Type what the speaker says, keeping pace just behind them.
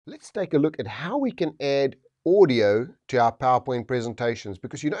Let's take a look at how we can add audio to our PowerPoint presentations,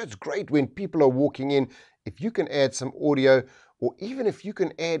 because it's great when people are walking in. If you can add some audio, or even if you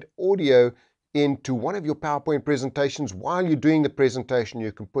can add audio into one of your PowerPoint presentations while you're doing the presentation,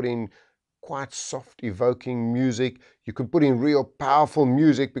 you can put in quite soft evoking music. You can put in real powerful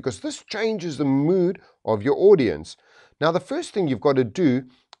music, because this changes the mood of your audience. Now, the first thing you've got to do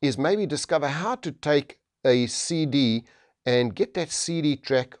is maybe discover how to take a CD and get that CD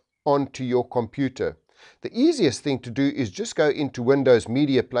track onto your computer. The easiest thing to do is just go into Windows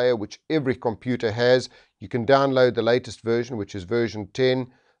Media Player, which every computer has. You can download the latest version, which is version 10.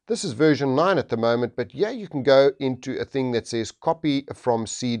 This is version 9 at the moment, but yeah, you can go into a thing that says copy from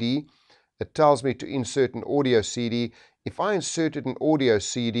CD. It tells me to insert an audio CD. If I inserted an audio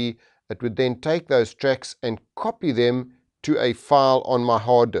CD, it would then take those tracks and copy them to a file on my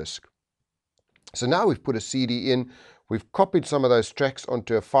hard disk. So now we've put a CD in, we've copied some of those tracks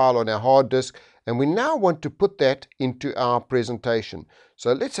onto a file on our hard disk, and we now want to put that into our presentation.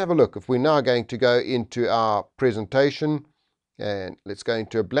 So let's have a look. If we're now going to go into our presentation, and let's go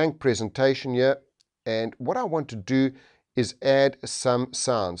into a blank presentation here, and what I want to do is add some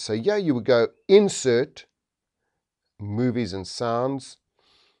sounds. So here you would go Insert, Movies and Sounds.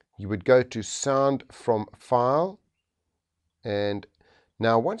 You would go to Sound from File, and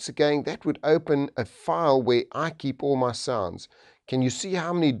now, once again, that would open a file where I keep all my sounds. Can you see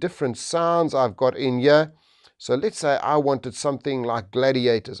how many different sounds I've got in here? So let's say I wanted something like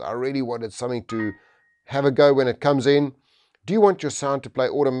gladiators. I really wanted something to have a go when it comes in. Do you want your sound to play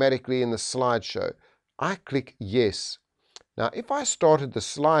automatically in the slideshow? I click yes. Now, if I started the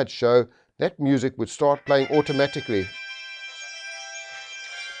slideshow, that music would start playing automatically.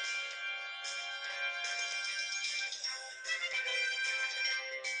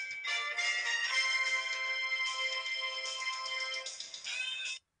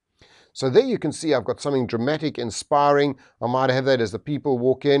 So there you can see I've got something dramatic, inspiring. I might have that as the people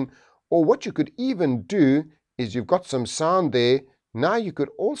walk in. Or what you could even do is you've got some sound there. Now you could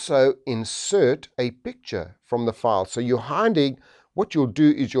also insert a picture from the file. So you're hiding, what you'll do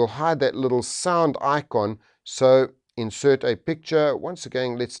is you'll hide that little sound icon. So insert a picture. Once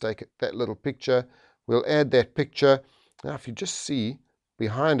again, let's take that little picture. We'll add that picture. Now if you just see,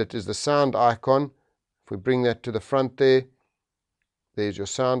 behind it is the sound icon. If we bring that to the front there, there's your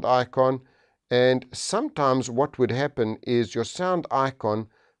sound icon. And sometimes what would happen is your sound icon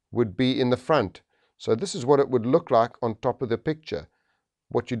would be in the front. So this is what it would look like on top of the picture.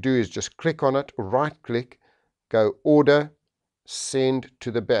 What you do is just click on it, right click, go Order, Send to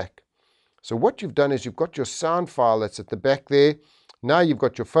the back. So what you've done is you've got your sound file that's at the back there. Now you've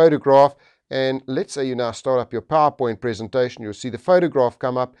got your photograph, and let's say you now start up your PowerPoint presentation. You'll see the photograph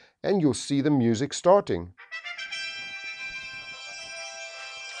come up and you'll see the music starting.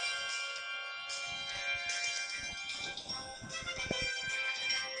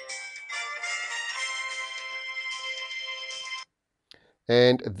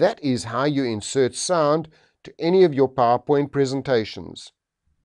 And that is how you insert sound to any of your PowerPoint presentations.